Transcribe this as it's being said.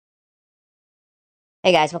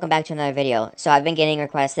Hey guys, welcome back to another video. So I've been getting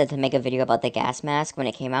requested to make a video about the gas mask when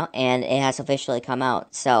it came out, and it has officially come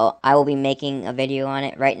out. So I will be making a video on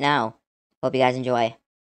it right now. Hope you guys enjoy.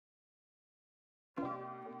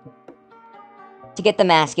 To get the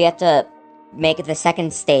mask, you have to make it the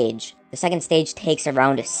second stage. The second stage takes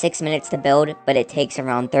around 6 minutes to build, but it takes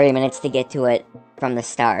around 30 minutes to get to it from the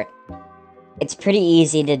start. It's pretty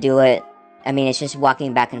easy to do it. I mean, it's just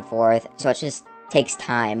walking back and forth, so it just takes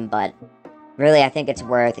time, but really, I think it's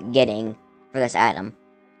worth getting for this item.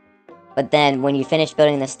 But then, when you finish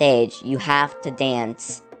building the stage, you have to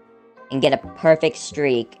dance and get a perfect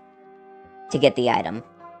streak to get the item.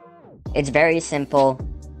 It's very simple,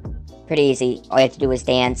 pretty easy. All you have to do is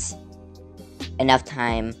dance enough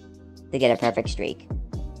time to get a perfect streak.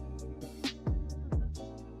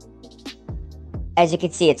 As you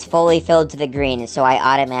can see, it's fully filled to the green, so I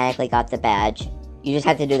automatically got the badge. You just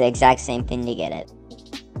have to do the exact same thing to get it.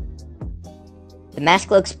 The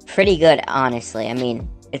mask looks pretty good, honestly. I mean,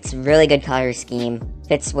 it's a really good color scheme,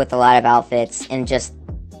 fits with a lot of outfits, and just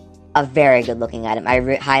a very good looking item.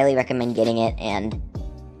 I highly recommend getting it, and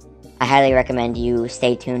I highly recommend you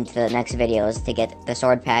stay tuned to the next videos to get the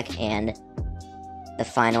sword pack and the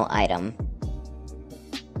final item.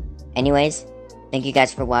 Anyways, thank you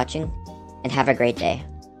guys for watching, and have a great day.